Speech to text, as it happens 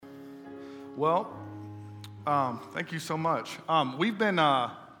Well, thank you so much. We've been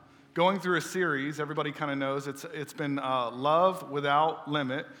going through a series. Everybody kind of knows it's been Love Without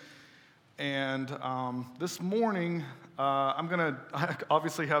Limit. And this morning, I'm going to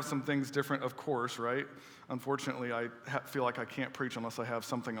obviously have some things different, of course, right? Unfortunately, I feel like I can't preach unless I have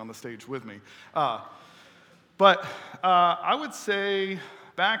something on the stage with me. But I would say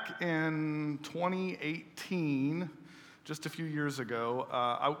back in 2018, just a few years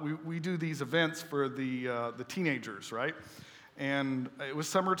ago, we do these events for the teenagers, right? And it was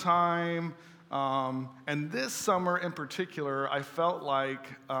summertime, and this summer in particular, I felt like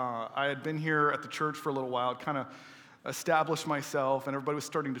I had been here at the church for a little while, kind of established myself, and everybody was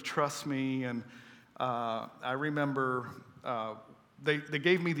starting to trust me. And I remember they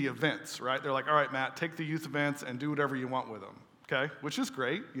gave me the events, right? They're like, all right, Matt, take the youth events and do whatever you want with them, okay? Which is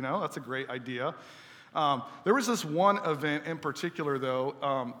great, that's a great idea. There was this one event in particular,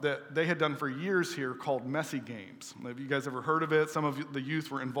 though, that they had done for years here called Messy Games. Have you guys ever heard of it? Some of the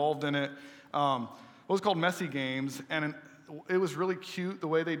youth were involved in it. It was called Messy Games, and it was really cute the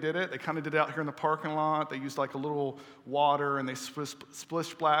way they did it. They kind of did it out here in the parking lot. They used like a little water, and they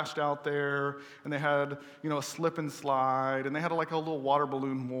splish-splashed out there, and they had, a slip and slide, and they had like a little water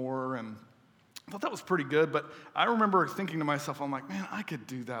balloon war, and I thought that was pretty good. But I remember thinking to myself, I'm like, man, I could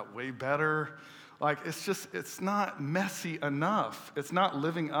do that way better. Like, it's not messy enough. It's not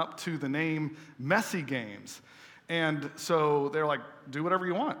living up to the name Messy Games. And so they're like, do whatever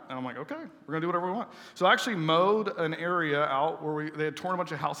you want. And I'm like, okay, we're going to do whatever we want. So I actually mowed an area out where they had torn a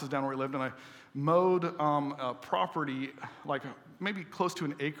bunch of houses down where we lived, and I mowed a property, like maybe close to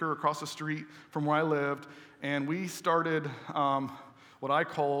an acre across the street from where I lived, and we started what I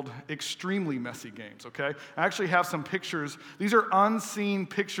called extremely messy games, okay? I actually have some pictures. These are unseen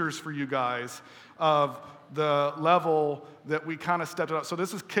pictures for you guys of the level that we kind of stepped up. So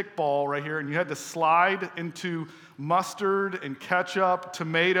this is kickball right here, and you had to slide into mustard and ketchup,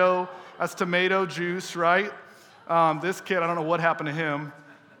 tomato. That's tomato juice, right? This kid, I don't know what happened to him.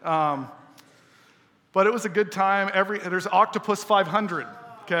 But it was a good time. There's Octopus 500,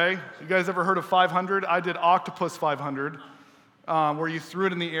 okay? You guys ever heard of 500? I did Octopus 500. Where you threw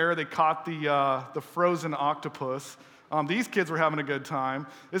it in the air, they caught the frozen octopus. These kids were having a good time.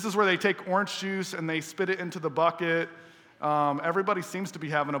 This is where they take orange juice and they spit it into the bucket. Everybody seems to be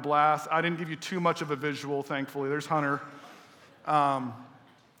having a blast. I didn't give you too much of a visual, thankfully. There's Hunter.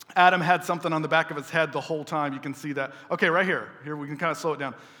 Adam had something on the back of his head the whole time. You can see that. Okay, right here. Here, we can kind of slow it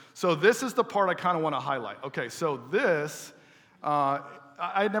down. So this is the part I kind of want to highlight. Okay, so this, I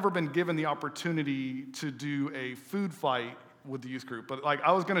had never been given the opportunity to do a food fight with the youth group, but like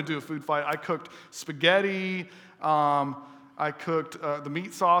I was going to do a food fight. I cooked spaghetti, I cooked the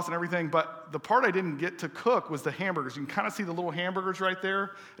meat sauce and everything, but the part I didn't get to cook was the hamburgers. You can kind of see the little hamburgers right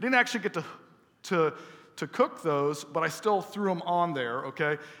there. I didn't actually get to cook those, but I still threw them on there,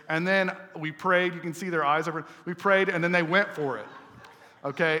 okay? And then we prayed. You can see their eyes over. We prayed, and then they went for it,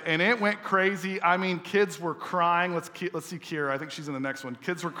 okay? And it went crazy. I mean, kids were crying. Let's see Kira. I think she's in the next one.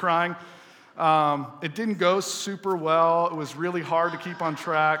 Kids were crying. It didn't go super well. It was really hard to keep on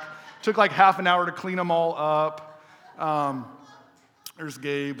track. Took like half an hour to clean them all up. There's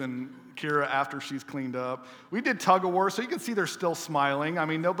Gabe and Kira after she's cleaned up. We did tug of war, so you can see they're still smiling. I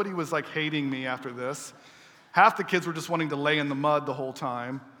mean, nobody was like hating me after this. Half the kids were just wanting to lay in the mud the whole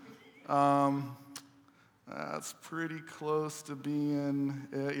time. That's pretty close to being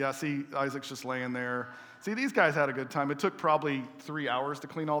it. Yeah, see, Isaac's just laying there. See, these guys had a good time. It took probably 3 hours to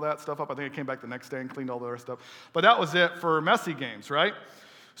clean all that stuff up. I think I came back the next day and cleaned all the other stuff. But that was it for Messy Games, right?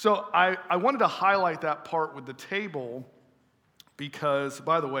 So I wanted to highlight that part with the table because,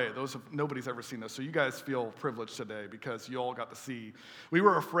 by the way, nobody's ever seen this, so you guys feel privileged today because you all got to see. We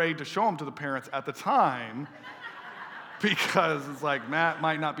were afraid to show them to the parents at the time because it's like, Matt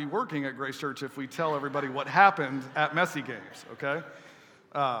might not be working at Grace Church if we tell everybody what happened at Messy Games, okay?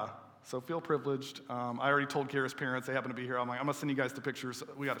 So feel privileged. I already told Kira's parents, they happen to be here. I'm like, I'm going to send you guys the pictures.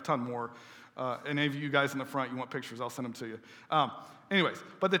 We got a ton more. Any of you guys in the front, you want pictures, I'll send them to you. Anyways,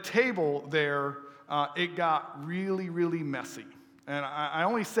 but the table there, it got really, really messy. And I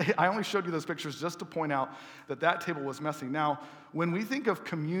only showed you those pictures just to point out that table was messy. Now, when we think of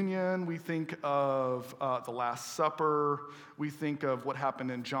communion, we think of the Last Supper. We think of what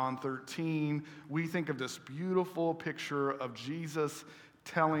happened in John 13. We think of this beautiful picture of Jesus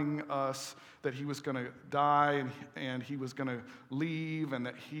telling us that he was going to die and he was going to leave, and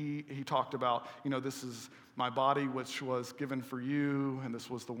that he talked about, this is my body which was given for you, and this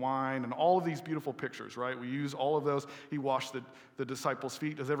was the wine, and all of these beautiful pictures, right? We use all of those. He washed the disciples'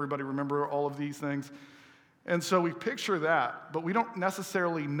 feet. Does everybody remember all of these things? And so we picture that, but we don't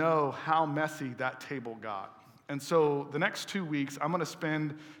necessarily know how messy that table got. And so the next 2 weeks, I'm going to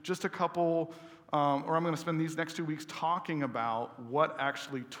spend just a couple, I'm going to spend these next 2 weeks talking about what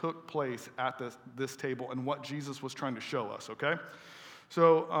actually took place at this table and what Jesus was trying to show us, okay?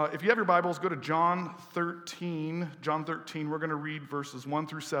 So if you have your Bibles, go to John 13. John 13, we're going to read verses 1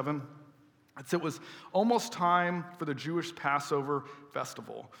 through 7. It was almost time for the Jewish Passover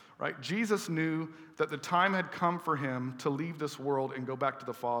festival, right? Jesus knew that the time had come for him to leave this world and go back to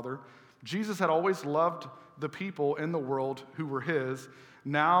the Father. Jesus had always loved the people in the world who were his.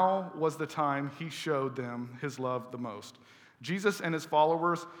 Now was the time he showed them his love the most. Jesus and his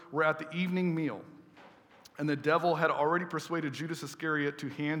followers were at the evening meal, and the devil had already persuaded Judas Iscariot to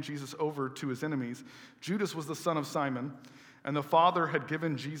hand Jesus over to his enemies. Judas was the son of Simon, and the Father had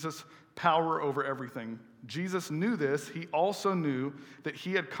given Jesus power over everything. Jesus knew this. He also knew that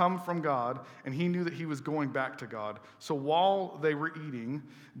he had come from God, and he knew that he was going back to God. So while they were eating,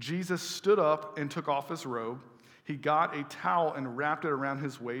 Jesus stood up and took off his robe. He got a towel and wrapped it around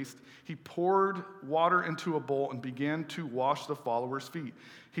his waist. He poured water into a bowl and began to wash the followers' feet.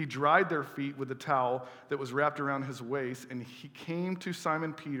 He dried their feet with the towel that was wrapped around his waist, and he came to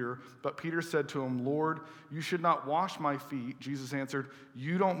Simon Peter. But Peter said to him, "Lord, you should not wash my feet." Jesus answered,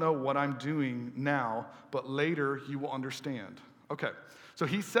 "You don't know what I'm doing now, but later you will understand." Okay, so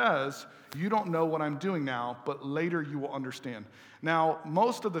he says, you don't know what I'm doing now, but later you will understand. Now,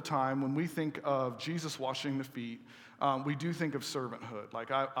 most of the time when we think of Jesus washing the feet, we do think of servanthood.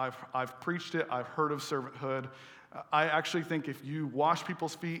 Like I've preached it, I've heard of servanthood. I actually think if you wash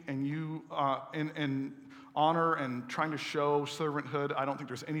people's feet and you in honor and trying to show servanthood, I don't think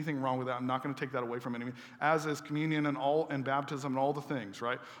there's anything wrong with that. I'm not going to take that away from anyone. As is communion and baptism and all the things,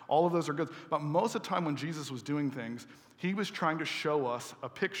 right? All of those are good. But most of the time when Jesus was doing things, he was trying to show us a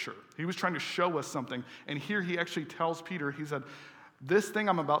picture. He was trying to show us something. And here he actually tells Peter, he said, this thing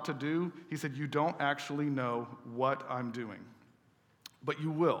I'm about to do, he said, you don't actually know what I'm doing, but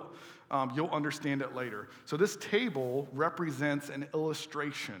you will. You'll understand it later. So this table represents an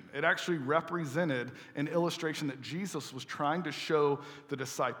illustration. It actually represented an illustration that Jesus was trying to show the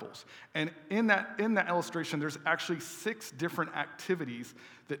disciples. And in that illustration, there's actually 6 different activities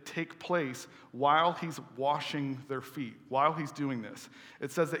that take place while he's washing their feet, while he's doing this.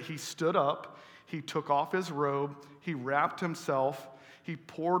 It says that he stood up, he took off his robe, he wrapped himself, he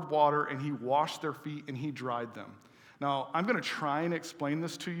poured water, and he washed their feet, and he dried them. Now, I'm going to try and explain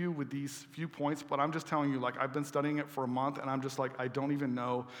this to you with these few points, but I'm just telling you, like, I've been studying it for a month, and I'm just like, I don't even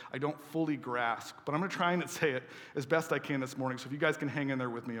know. I don't fully grasp. But I'm going to try and say it as best I can this morning, so if you guys can hang in there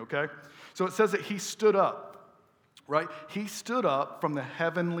with me, okay? So it says that he stood up, right? He stood up from the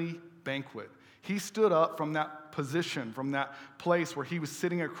heavenly banquet. He stood up from that position, from that place where he was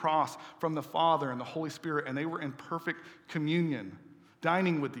sitting across from the Father and the Holy Spirit, and they were in perfect communion,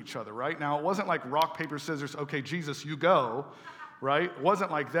 dining with each other, right? Now, it wasn't like rock, paper, scissors, okay, Jesus, you go, right? It wasn't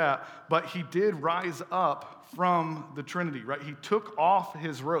like that, but he did rise up from the Trinity, right? He took off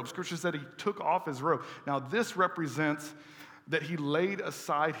his robe. Scripture said he took off his robe. Now, this represents that he laid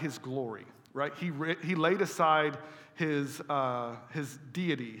aside his glory, right? He laid aside his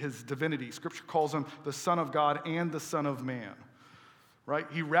deity, his divinity. Scripture calls him the Son of God and the Son of Man, right?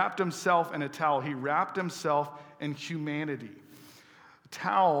 He wrapped himself in a towel. He wrapped himself in humanity.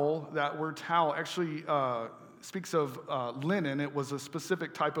 Towel, that word towel, actually speaks of linen. It was a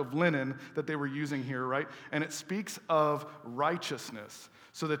specific type of linen that they were using here, right? And it speaks of righteousness.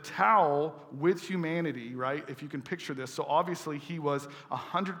 So the towel with humanity, right? If you can picture this. So obviously he was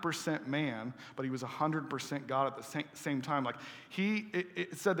 100% man, but he was 100% God at the same time. Like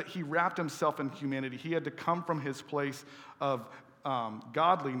it said that he wrapped himself in humanity. He had to come from his place of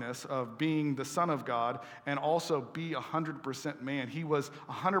godliness, of being the Son of God, and also be 100% man. He was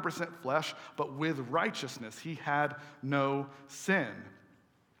 100% flesh, but with righteousness. He had no sin.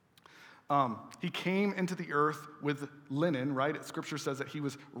 He came into the earth with linen, right? Scripture says that he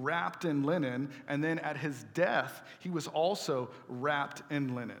was wrapped in linen, and then at his death, he was also wrapped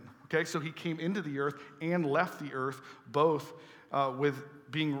in linen. Okay, so he came into the earth and left the earth, both with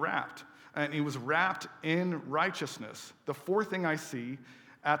being wrapped. And he was wrapped in righteousness. The fourth thing I see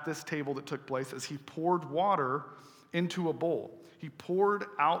at this table that took place is he poured water into a bowl. He poured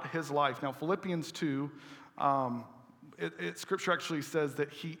out his life. Now, Philippians 2, Scripture actually says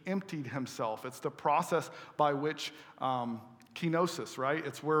that he emptied himself. It's the process by which kenosis, right?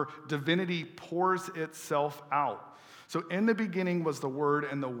 It's where divinity pours itself out. So in the beginning was the Word,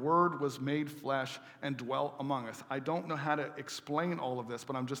 and the Word was made flesh and dwelt among us. I don't know how to explain all of this,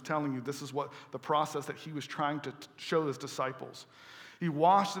 but I'm just telling you this is what the process that he was trying to show his disciples. He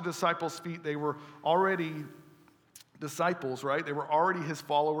washed the disciples' feet. They were already disciples, right? They were already his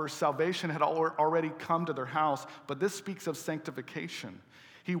followers. Salvation had already come to their house, but this speaks of sanctification.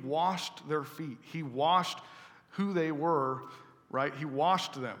 He washed their feet. He washed who they were, right? He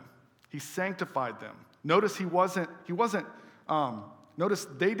washed them. He sanctified them. Notice notice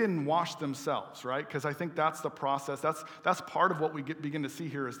they didn't wash themselves, right? Because I think that's the process. That's part of what we begin to see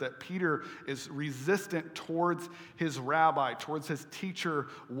here is that Peter is resistant towards his rabbi, towards his teacher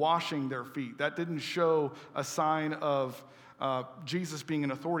washing their feet. That didn't show a sign of Jesus being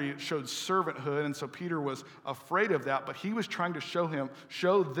an authority. It showed servanthood, and so Peter was afraid of that, but he was trying to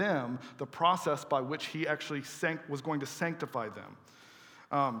show them the process by which he actually was going to sanctify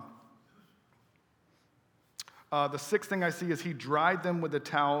them. The sixth thing I see is he dried them with a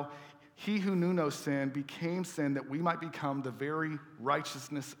towel. He who knew no sin became sin that we might become the very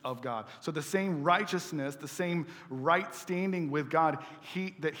righteousness of God. So the same righteousness, the same right standing with God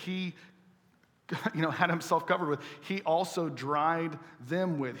that he had himself covered with, he also dried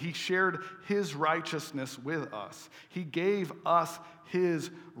them with. He shared his righteousness with us. He gave us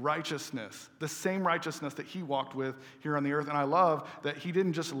his righteousness, the same righteousness that he walked with here on the earth. And I love that he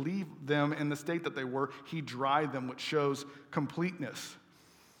didn't just leave them in the state that they were, he dried them, which shows completeness.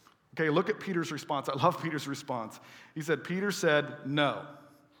 Okay, look at Peter's response. I love Peter's response. Peter said, no.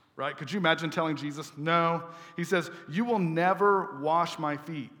 Right? Could you imagine telling Jesus, no? He says, you will never wash my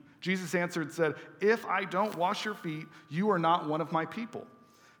feet. Jesus answered and said, if I don't wash your feet, you are not one of my people.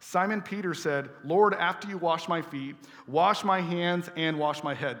 Simon Peter said, Lord, after you wash my feet, wash my hands and wash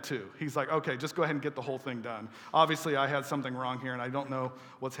my head too. He's like, okay, just go ahead and get the whole thing done. Obviously, I had something wrong here and I don't know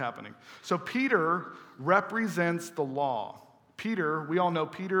what's happening. So Peter represents the law. Peter, we all know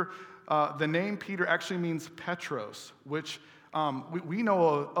Peter, the name Peter actually means Petros, which we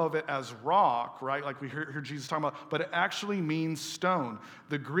know of it as rock, right? Like we hear Jesus talking about, but it actually means stone.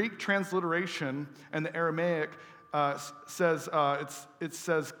 The Greek transliteration and the Aramaic says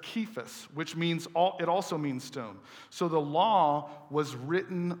kephas, which means it also means stone. So the law was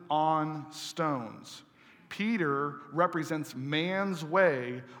written on stones. Peter represents man's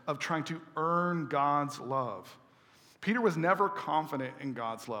way of trying to earn God's love. Peter was never confident in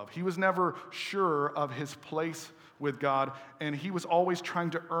God's love. He was never sure of his place with God, and he was always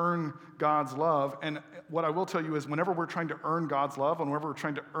trying to earn God's love. And what I will tell you is whenever we're trying to earn God's love, and whenever we're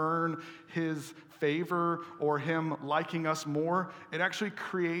trying to earn his favor or him liking us more, it actually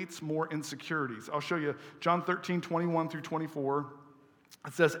creates more insecurities. I'll show you John 13:21 through 24.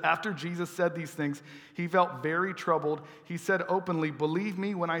 It says, after Jesus said these things, he felt very troubled. He said openly, believe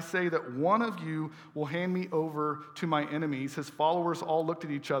me when I say that one of you will hand me over to my enemies. His followers all looked at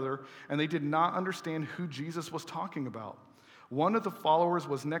each other, and they did not understand who Jesus was talking about. One of the followers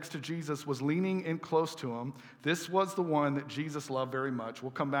was next to Jesus, was leaning in close to him. This was the one that Jesus loved very much. We'll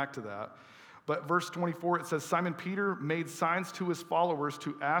come back to that. But verse 24, it says, Simon Peter made signs to his followers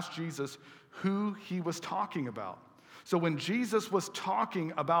to ask Jesus who he was talking about. So when Jesus was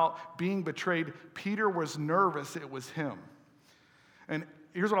talking about being betrayed, Peter was nervous it was him. And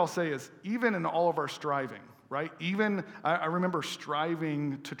here's what I'll say is, even in all of our striving, right? Even, I remember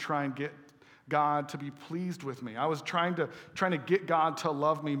striving to try and get God to be pleased with me. I was trying to get God to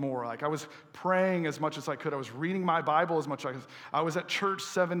love me more. Like I was praying as much as I could. I was reading my Bible as much as I was at church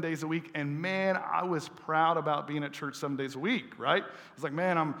 7 days a week. And man, I was proud about being at church 7 days a week, right? I was like,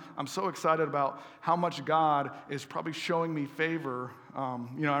 man, I'm so excited about how much God is probably showing me favor. I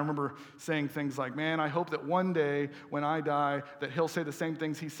remember saying things like, man, I hope that one day when I die that he'll say the same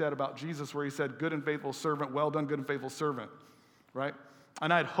things he said about Jesus, where he said, good and faithful servant, well done, good and faithful servant, right?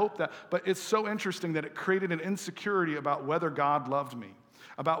 And I'd hope that, but it's so interesting that it created an insecurity about whether God loved me,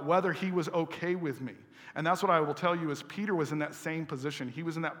 about whether he was okay with me. And that's what I will tell you is Peter was in that same position. He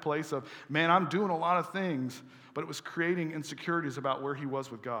was in that place of, man, I'm doing a lot of things, but it was creating insecurities about where he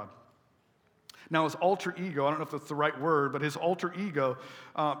was with God. Now, his alter ego, I don't know if that's the right word, but his alter ego,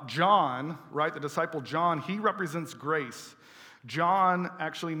 John, right, the disciple John, he represents grace. John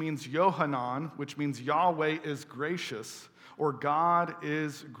actually means Yohanan, which means Yahweh is gracious, or God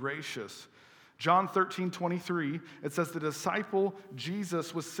is gracious. John 13:23, it says the disciple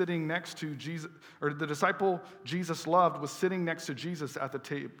Jesus was sitting next to Jesus, or the disciple Jesus loved was sitting next to Jesus at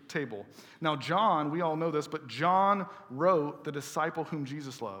the table. Now John, we all know this, but John wrote the disciple whom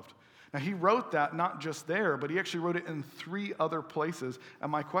Jesus loved. Now he wrote that not just there, but he actually wrote it in 3 other places.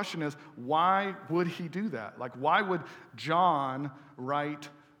 And my question is, why would he do that? Like, why would John write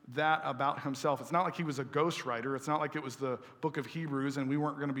that about himself? It's not like he was a ghostwriter. It's not like it was the book of Hebrews and we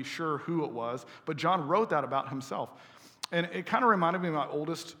weren't going to be sure who it was. But John wrote that about himself. And it kind of reminded me of my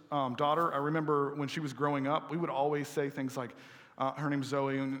oldest daughter. I remember when she was growing up, we would always say things like, Her name's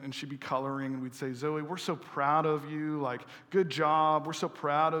Zoe, and she'd be coloring, and we'd say, Zoe, we're so proud of you. Like, good job. We're so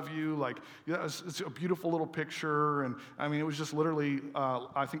proud of you. Like, yeah, it's a beautiful little picture. And I mean, it was just literally,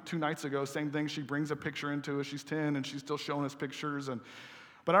 I think 2 nights ago, same thing. She brings a picture into us. She's 10, and she's still showing us pictures.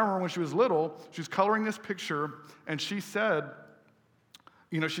 But I remember when she was little, she was coloring this picture, and she said,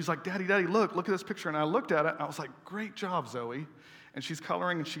 she's like, Daddy, look at this picture. And I looked at it, and I was like, great job, Zoe. And she's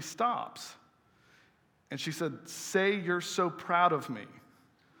coloring, and she stops. And she said, say you're so proud of me,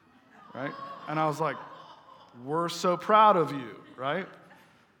 right? And I was like, we're so proud of you, right?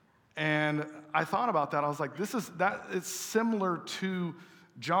 And I thought about that. I was like, it's similar to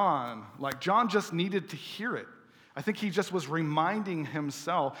John. Like, John just needed to hear it. I think he just was reminding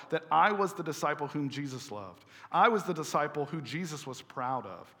himself that I was the disciple whom Jesus loved. I was the disciple who Jesus was proud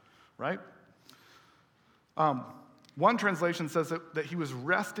of, right? One translation says that he was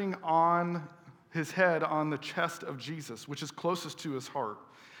resting on his head on the chest of Jesus, which is closest to his heart.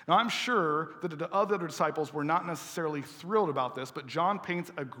 Now, I'm sure that the other disciples were not necessarily thrilled about this, but John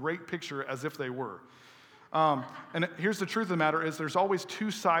paints a great picture as if they were. And here's the truth of the matter is there's always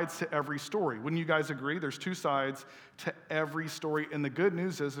 2 sides to every story. Wouldn't you guys agree? There's 2 sides to every story. And the good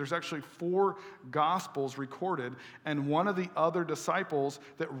news is there's actually 4 gospels recorded, and one of the other disciples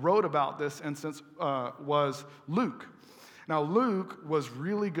that wrote about this instance was Luke. Now, Luke was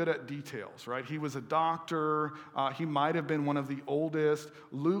really good at details, right? He was a doctor. He might have been one of the oldest.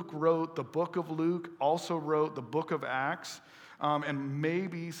 Luke wrote the book of Luke, also wrote the book of Acts. And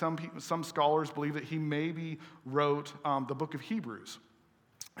maybe some scholars believe that he maybe wrote the book of Hebrews.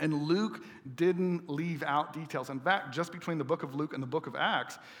 And Luke didn't leave out details. In fact, just between the book of Luke and the book of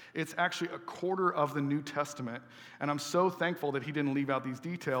Acts, it's actually a quarter of the New Testament. And I'm so thankful that he didn't leave out these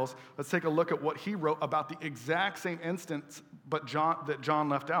details. Let's take a look at what he wrote about the exact same instance that John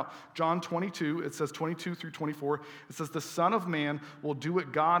left out. John 22, it says 22 through 24, it says, the Son of Man will do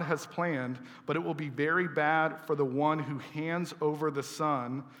what God has planned, but it will be very bad for the one who hands over the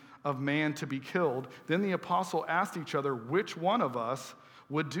Son of Man to be killed. Then the apostle asked each other, which one of us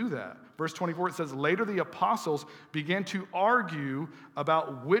would do that? Verse 24, it says, later the apostles began to argue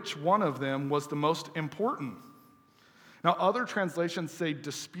about which one of them was the most important. Now, other translations say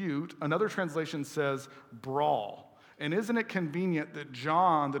dispute. Another translation says brawl. And isn't it convenient that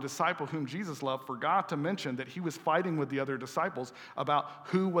John, the disciple whom Jesus loved, forgot to mention that he was fighting with the other disciples about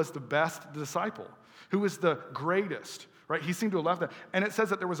who was the best disciple, who was the greatest, right? He seemed to have left that. And it says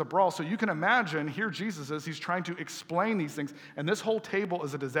that there was a brawl. So you can imagine, here Jesus is, he's trying to explain these things. And this whole table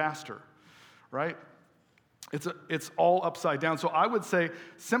is a disaster, right? It's all upside down. So I would say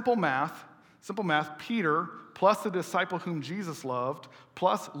simple math, Peter plus the disciple whom Jesus loved,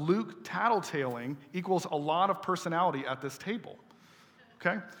 plus Luke tattletaling equals a lot of personality at this table,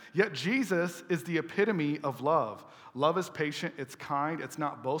 okay? Yet Jesus is the epitome of love. Love is patient, it's kind, it's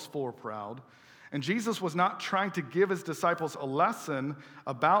not boastful or proud. And Jesus was not trying to give his disciples a lesson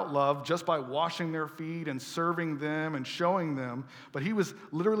about love just by washing their feet and serving them and showing them, but he was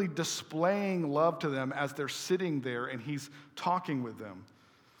literally displaying love to them as they're sitting there and he's talking with them.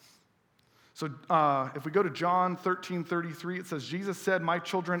 So if we go to John 13:33, it says, Jesus said, my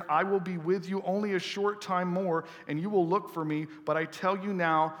children, I will be with you only a short time more, and you will look for me, but I tell you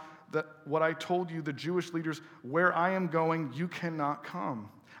now that what I told you, the Jewish leaders, where I am going, you cannot come.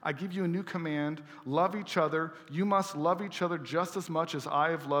 I give you a new command, love each other. You must love each other just as much as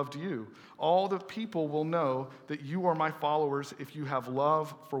I have loved you. All the people will know that you are my followers if you have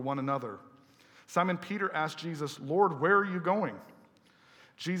love for one another. Simon Peter asked Jesus, Lord, where are you going?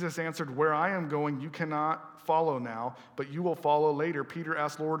 Jesus answered, where I am going, you cannot follow now, but you will follow later. Peter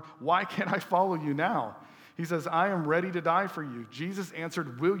asked, Lord, why can't I follow you now? He says, I am ready to die for you. Jesus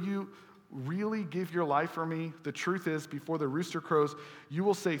answered, will you really give your life for me? The truth is, before the rooster crows, you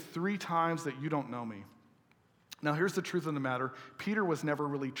will say 3 times that you don't know me. Now, here's the truth of the matter. Peter was never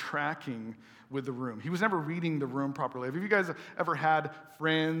really tracking with the room. He was never reading the room properly. Have you guys ever had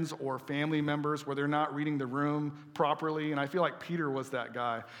friends or family members where they're not reading the room properly? And I feel like Peter was that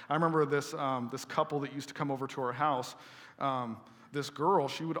guy. I remember this couple that used to come over to our house. This girl,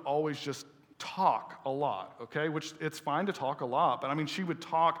 she would always just talk a lot, okay? Which it's fine to talk a lot, but I mean, she would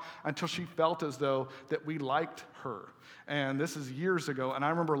talk until she felt as though that we liked her. And this is years ago, and I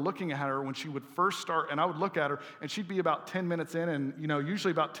remember looking at her when she would first start, and I would look at her, and she'd be about 10 minutes in, and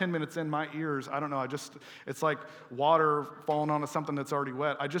usually about 10 minutes in, my ears, I don't know, it's like water falling onto something that's already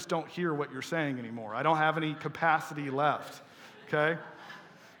wet. I just don't hear what you're saying anymore. I don't have any capacity left, okay?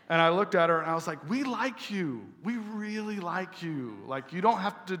 And I looked at her and I was like, we like you. We really like you. Like, you don't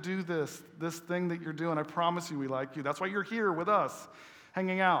have to do this thing that you're doing. I promise you we like you. That's why you're here with us,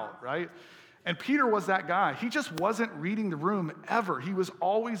 hanging out, right? And Peter was that guy. He just wasn't reading the room ever. He was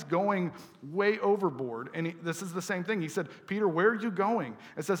always going way overboard. And this is the same thing. He said, Peter, where are you going?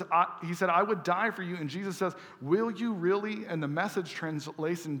 It says, he said, I would die for you. And Jesus says, will you really? And the Message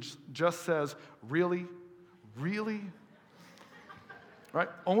translation just says, really? Really? Right?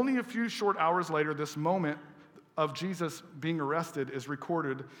 Only a few short hours later, this moment of Jesus being arrested is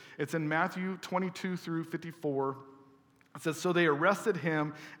recorded. It's in Matthew 22 through 54. It says, so they arrested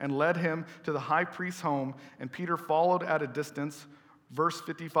him and led him to the high priest's home, and Peter followed at a distance. Verse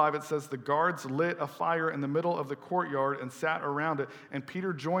 55, it says, the guards lit a fire in the middle of the courtyard and sat around it, and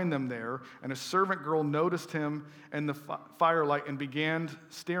Peter joined them there, and a servant girl noticed him in the firelight and began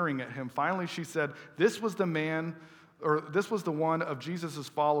staring at him. Finally, she said, this was the one of Jesus'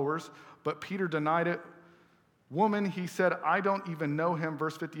 followers, but Peter denied it. Woman, he said, I don't even know him.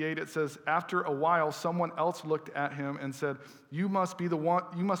 Verse 58, it says, after a while, someone else looked at him and said, you must be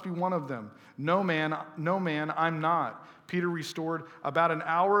one of them. No, man, I'm not. Peter restored. About an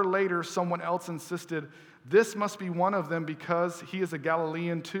hour later, someone else insisted, this must be one of them because he is a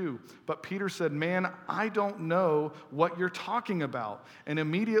Galilean too. But Peter said, man, I don't know what you're talking about. And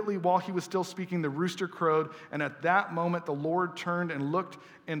immediately while he was still speaking, the rooster crowed. And at that moment, the Lord turned and looked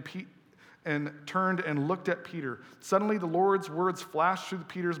at Peter. Suddenly the Lord's words flashed through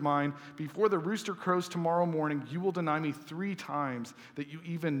Peter's mind, before the rooster crows tomorrow morning, you will deny me 3 times that you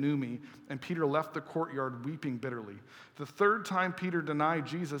even knew me. And Peter left the courtyard weeping bitterly. The third time Peter denied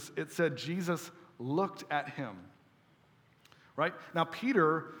Jesus, it said Jesus looked at him. Right? Now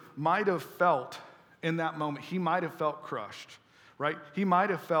Peter might have felt in that moment, he might have felt crushed. Right? He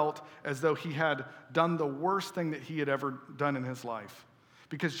might have felt as though he had done the worst thing that he had ever done in his life.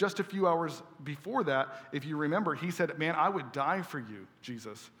 Because just a few hours before that, if you remember, he said, man, I would die for you,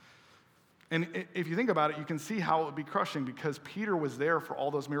 Jesus. And if you think about it, you can see how it would be crushing because Peter was there for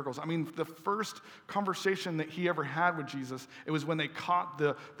all those miracles. I mean, the first conversation that he ever had with Jesus, it was when they caught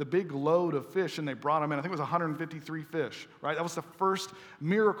the big load of fish and they brought him in. I think it was 153 fish, right? That was the first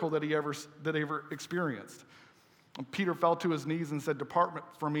miracle that he ever experienced. And Peter fell to his knees and said, depart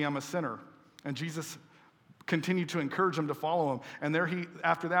from me, I'm a sinner. And Jesus continued to encourage him to follow him. And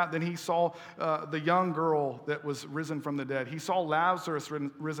after that, then he saw the young girl that was risen from the dead. He saw Lazarus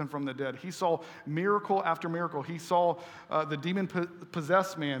risen from the dead. He saw miracle after miracle. He saw the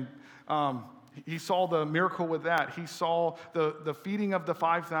demon-possessed man. He saw the miracle with that. He saw the feeding of the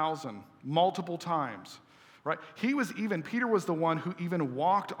 5,000 multiple times. Right? Peter was the one who even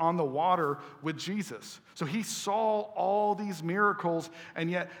walked on the water with Jesus. So he saw all these miracles,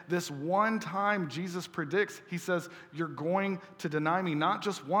 and yet this one time Jesus predicts, he says, you're going to deny me not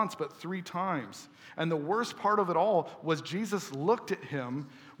just once, but 3 times. And the worst part of it all was Jesus looked at him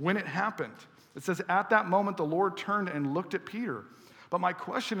when it happened. It says, at that moment, the Lord turned and looked at Peter. But my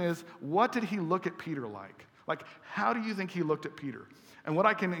question is, what did he look at Peter like? Like, how do you think he looked at Peter? And what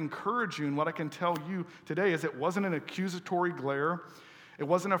I can encourage you and what I can tell you today is it wasn't an accusatory glare, it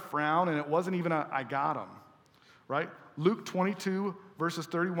wasn't a frown, and it wasn't even I got him, right? Luke 22, verses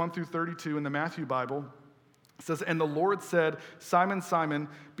 31 through 32 in the Matthew Bible says, and the Lord said, Simon, Simon,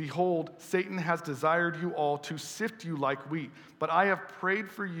 behold, Satan has desired you all to sift you like wheat. But I have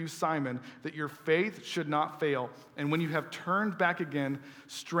prayed for you, Simon, that your faith should not fail. And when you have turned back again,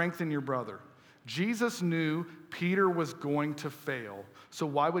 strengthen your brother. Jesus knew Peter was going to fail, so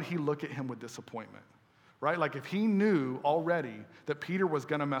why would he look at him with disappointment? Right? Like if he knew already that Peter was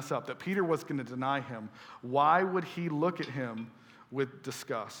going to mess up, that Peter was going to deny him, why would he look at him with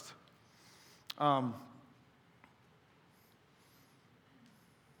disgust?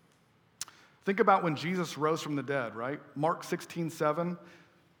 Think about when Jesus rose from the dead, right? Mark 16:7.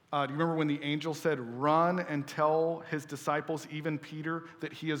 Do you remember when the angel said, run and tell his disciples, even Peter,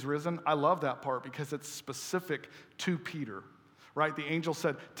 that he is risen? I love that part because it's specific to Peter, right? The angel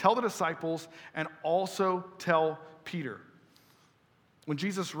said, tell the disciples and also tell Peter. When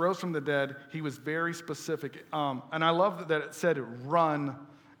Jesus rose from the dead, he was very specific. And I love that it said, run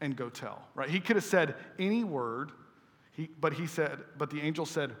and go tell, right? He could have said any word, but the angel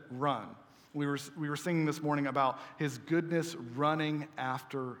said, run. We were singing this morning about his goodness running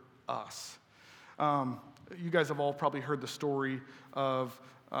after us. You guys have all probably heard the story of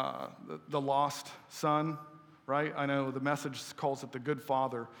the lost son, right? I know the Message calls it the good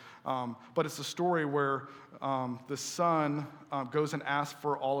father, but it's a story where the son goes and asks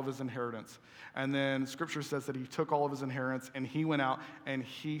for all of his inheritance. And then Scripture says that he took all of his inheritance and he went out and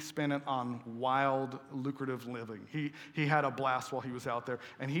he spent it on wild, lucrative living. He had a blast while he was out there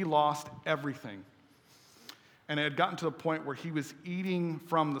and he lost everything. And it had gotten to the point where he was eating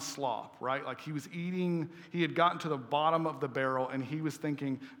from the slop, right? Like he had gotten to the bottom of the barrel, and he was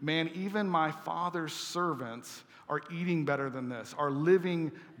thinking, man, even my father's servants are eating better than this, are living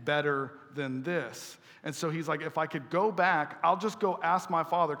better than this. And so he's like, if I could go back, I'll just go ask my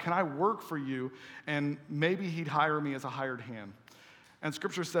father, can I work for you? And maybe he'd hire me as a hired hand. And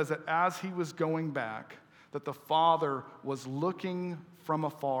scripture says that as he was going back, that the father was looking from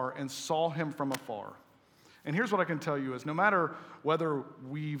afar and saw him from afar. And here's what I can tell you is no matter whether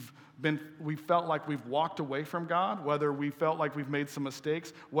we felt like we've walked away from God, whether we felt like we've made some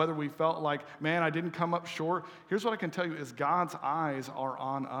mistakes, whether we felt like, man, I didn't come up short, here's what I can tell you is God's eyes are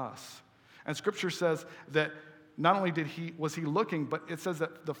on us. And scripture says that not only was he looking, but it says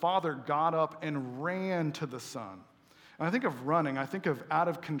that the father got up and ran to the son. And I think of running, I think of out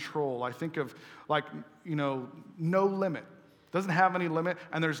of control, I think of no limit. Doesn't have any limit,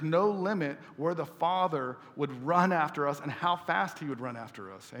 and there's no limit where the Father would run after us and how fast he would run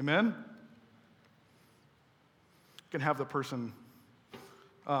after us. Amen? You can have the person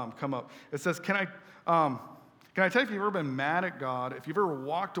come up. It says, can I tell you if you've ever been mad at God, if you've ever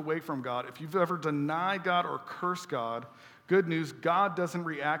walked away from God, if you've ever denied God or cursed God, good news, God doesn't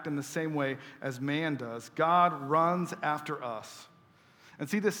react in the same way as man does. God runs after us. And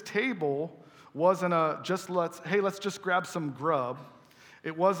see, this table wasn't let's just grab some grub.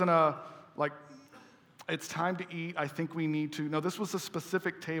 It wasn't it's time to eat, I think we need to. No, this was a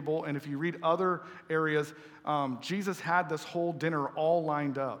specific table, and if you read other areas, Jesus had this whole dinner all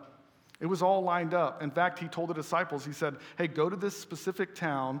lined up. It was all lined up. In fact, he told the disciples, he said, hey, go to this specific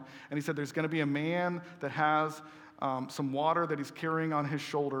town, and he said, there's going to be a man that has some water that he's carrying on his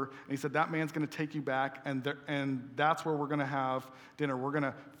shoulder, and he said, that man's going to take you back, and that's where we're going to have dinner. We're going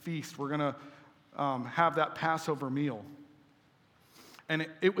to feast. We're going to have that Passover meal. And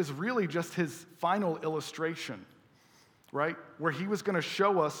it was really just his final illustration, right? Where he was going to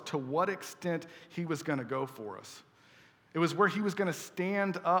show us to what extent he was going to go for us. It was where he was going to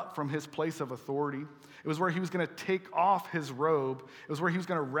stand up from his place of authority. It was where he was going to take off his robe. It was where he was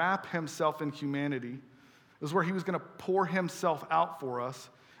going to wrap himself in humanity. It was where he was going to pour himself out for us.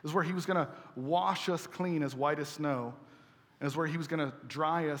 It was where he was going to wash us clean as white as snow. And it was where he was going to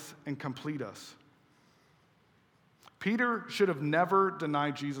dry us and complete us. Peter should have never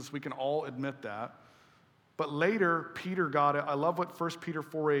denied Jesus. We can all admit that. But later, Peter got it. I love what 1 Peter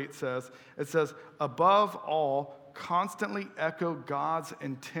 4:8 says. It says, above all, constantly echo God's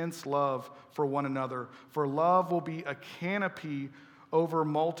intense love for one another, for love will be a canopy over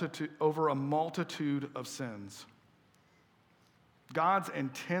a multitude of sins. God's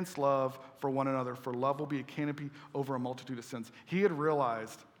intense love for one another, for love will be a canopy over a multitude of sins. He had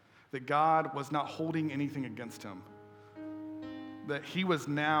realized that God was not holding anything against him, that he was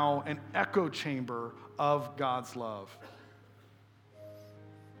now an echo chamber of God's love.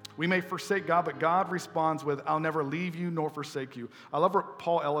 We may forsake God, but God responds with, I'll never leave you nor forsake you. I love what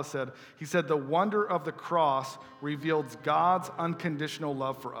Paul Ellis said. He said, the wonder of the cross reveals God's unconditional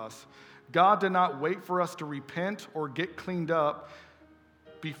love for us. God did not wait for us to repent or get cleaned up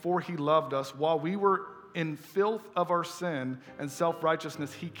before he loved us. While we were in filth of our sin and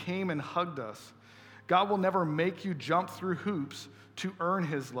self-righteousness, he came and hugged us. God will never make you jump through hoops to earn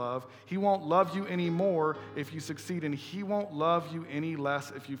his love. He won't love you any more if you succeed, and he won't love you any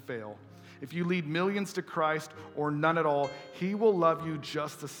less if you fail. If you lead millions to Christ or none at all, he will love you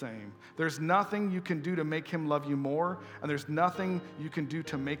just the same. There's nothing you can do to make him love you more, and there's nothing you can do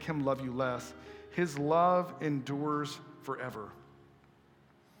to make him love you less. His love endures forever.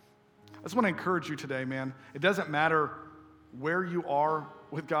 I just want to encourage you today, man. It doesn't matter where you are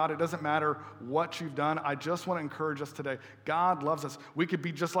with God. It doesn't matter what you've done. I just want to encourage us today. God loves us. We could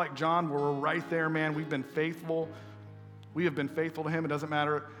be just like John, where we're right there, man. We've been faithful. We have been faithful to him. It doesn't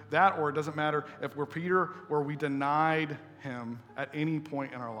matter that, or it doesn't matter if we're Peter, where we denied him at any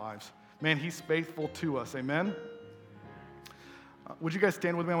point in our lives. Man, he's faithful to us. Amen? Would you guys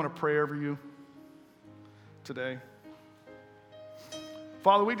stand with me? I want to pray over you today.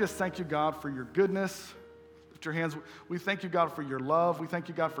 Father, we just thank you, God, for your goodness. Lift your hands. We thank you, God, for your love. We thank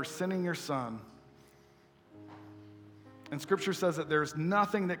you, God, for sending your Son. And Scripture says that there's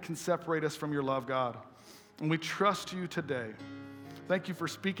nothing that can separate us from your love, God. And we trust you today. Thank you for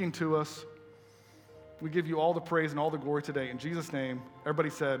speaking to us. We give you all the praise and all the glory today. In Jesus' name, everybody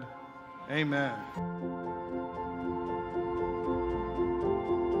said, amen.